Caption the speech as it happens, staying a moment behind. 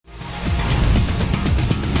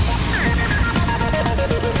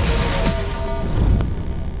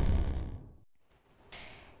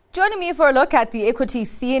Joining me for a look at the equity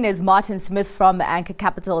scene is Martin Smith from Anchor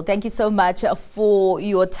Capital. Thank you so much for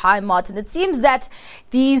your time, Martin. It seems that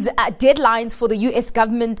these deadlines for the U.S.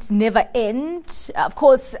 government never end. Of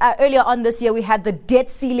course, earlier on this year, we had the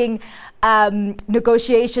debt ceiling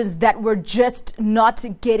negotiations that were just not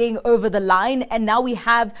getting over the line. And now we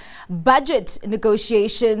have budget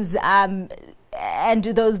negotiations and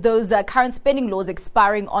those current spending laws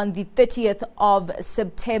expiring on the 30th of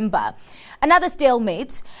September. Another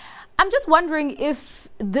stalemate. I'm just wondering if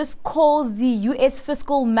this calls the U.S.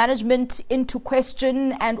 fiscal management into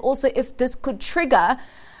question, and also if this could trigger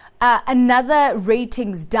another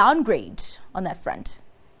ratings downgrade on that front.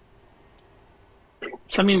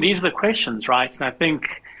 So, I mean, these are the questions, right? And I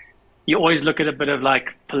think you always look at a bit of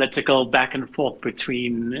like political back and forth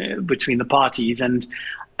between the parties, and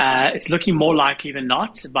it's looking more likely than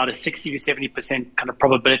not. About a 60 to 70% kind of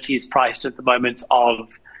probability is priced at the moment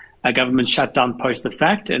of a government shutdown post the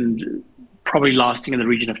fact, and probably lasting in the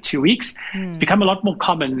region of 2 weeks. It's become a lot more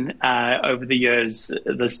common over the years,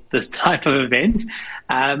 this type of event,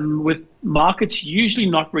 with markets usually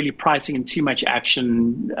not really pricing in too much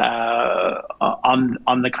action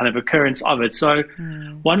on the kind of occurrence of it. So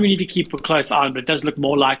one we need to keep a close eye on, but it does look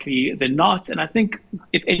more likely than not. And I think,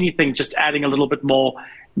 if anything, just adding a little bit more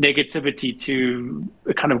negativity to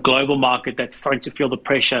a kind of global market that's starting to feel the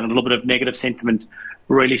pressure, and a little bit of negative sentiment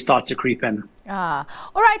really start to creep in. All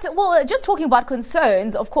right. Well, just talking about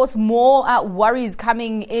concerns, of course, more worries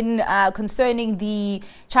coming in concerning the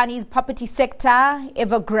Chinese property sector.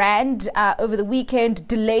 Evergrande over the weekend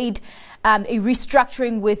delayed a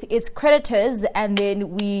restructuring with its creditors, and then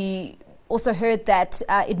we also heard that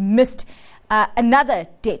it missed another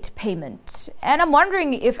debt payment. And I'm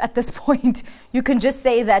wondering if at this point you can just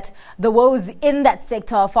say that the woes in that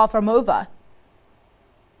sector are far from over.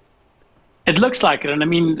 It looks like it. And I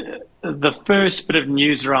mean, the first bit of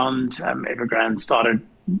news around Evergrande started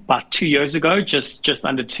about 2 years ago, just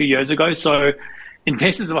under 2 years ago. So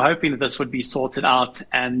investors were hoping that this would be sorted out.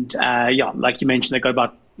 And like you mentioned, they got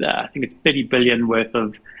about, I think it's $30 billion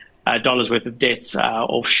dollars worth of debts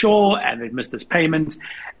offshore, and they've missed this payment.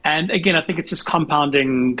 And again, I think it's just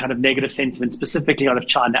compounding kind of negative sentiment, specifically out of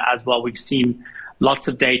China as well. We've seen lots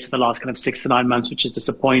of data the last kind of 6 to 9 months, which is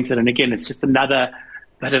disappointed. And again, it's just another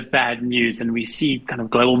bit of bad news, and we see kind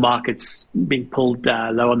of global markets being pulled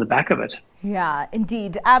low on the back of it. Yeah,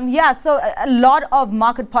 indeed. So a lot of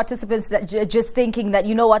market participants that just thinking that,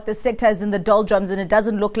 you know what, the sector is in the doldrums and it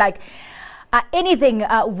doesn't look like anything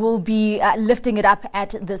will be lifting it up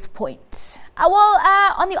at this point.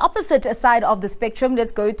 On the opposite side of the spectrum,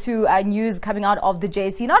 let's go to news coming out of the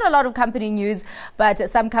JSE. Not a lot of company news, but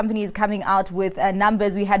some companies coming out with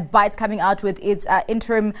numbers. We had Bytes coming out with its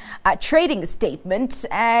interim trading statement,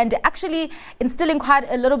 and actually instilling quite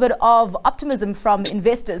a little bit of optimism from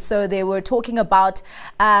investors. So they were talking about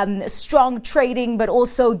strong trading, but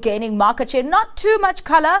also gaining market share. Not too much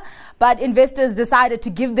color, but investors decided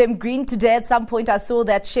to give them green today. At some point, I saw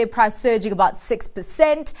that share price surging about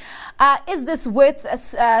 6%. Is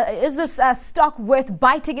this stock worth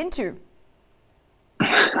biting into?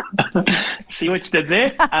 See what you did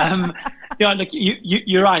there? Look,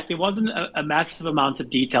 you're right. There wasn't a massive amount of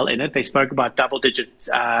detail in it. They spoke about double-digit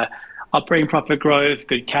operating profit growth,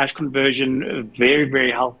 good cash conversion, very,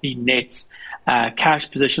 very healthy net cash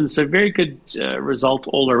position. So very good result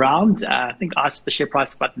all around. I think I saw the share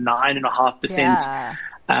price about 9.5%.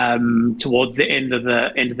 Towards the end of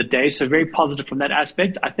the day. So very positive from that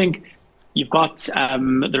aspect. I think you've got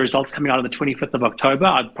the results coming out on the 25th of October.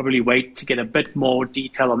 I'd probably wait to get a bit more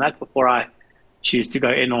detail on that before I choose to go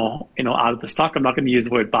in or out of the stock. I'm not going to use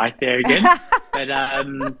the word bite there again.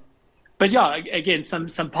 But yeah, again,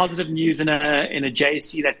 some positive news in a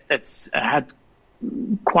JSE that's had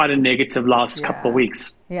quite a negative last couple of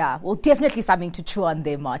weeks. Yeah, well, definitely something to chew on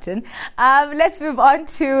there, Martin. Let's move on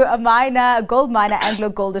to a gold miner, Anglo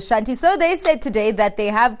Gold Ashanti. So they said today that they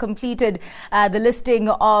have completed the listing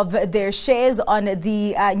of their shares on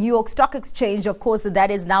the New York Stock Exchange. Of course, that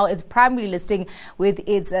is now its primary listing, with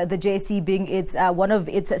its the JSE being its one of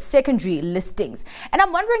its secondary listings. And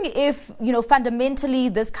I'm wondering if, fundamentally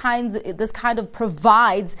this kind of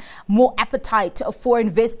provides more appetite for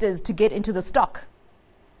investors to get into the stock.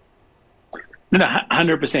 No,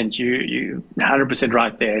 100%. You 100%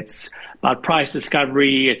 right there. It's about price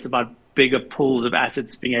discovery. It's about bigger pools of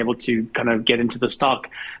assets being able to kind of get into the stock.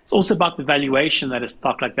 It's also about the valuation that a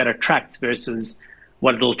stock like that attracts versus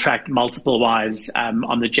what it'll attract multiple-wise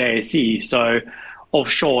on the JSE. So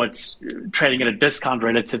offshore, it's trading at a discount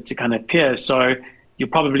relative to kind of peers. So you'll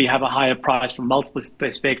probably have a higher price from multiple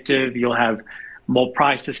perspective. You'll have more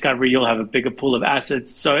price discovery. You'll have a bigger pool of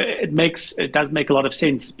assets. So it does make a lot of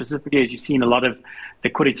sense, specifically as you've seen a lot of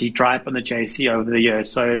liquidity dry up on the JSE over the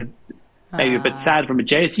years. So maybe a bit sad from a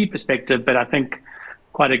JSE perspective, but I think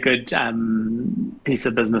quite a good piece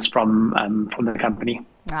of business from the company.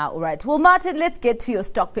 All right. Well, Martin, let's get to your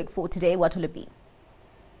stock pick for today. What will it be?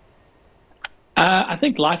 I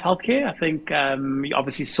think Life Healthcare. I think you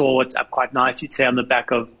obviously saw it's up quite nice, you'd say, on the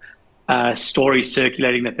back of stories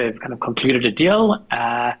circulating that they've kind of concluded a deal.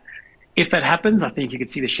 If that happens, I think you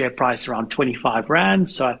could see the share price around 25 Rand.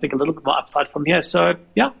 So I think a little bit more upside from here. So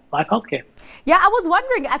yeah, Life Healthcare. Yeah, I was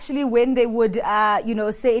wondering actually when they would,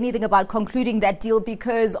 say anything about concluding that deal,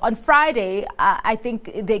 because on Friday, I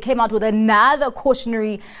think they came out with another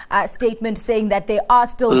cautionary statement saying that they are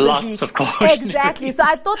still busy. Lots of caution. Exactly. So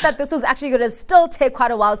I thought that this was actually going to still take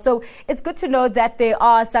quite a while. So it's good to know that there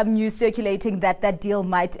are some news circulating that that deal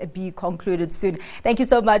might be concluded soon. Thank you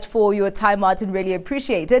so much for your time, Martin. Really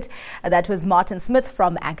appreciate it. That was Martin Smith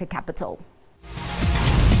from Anchor Capital.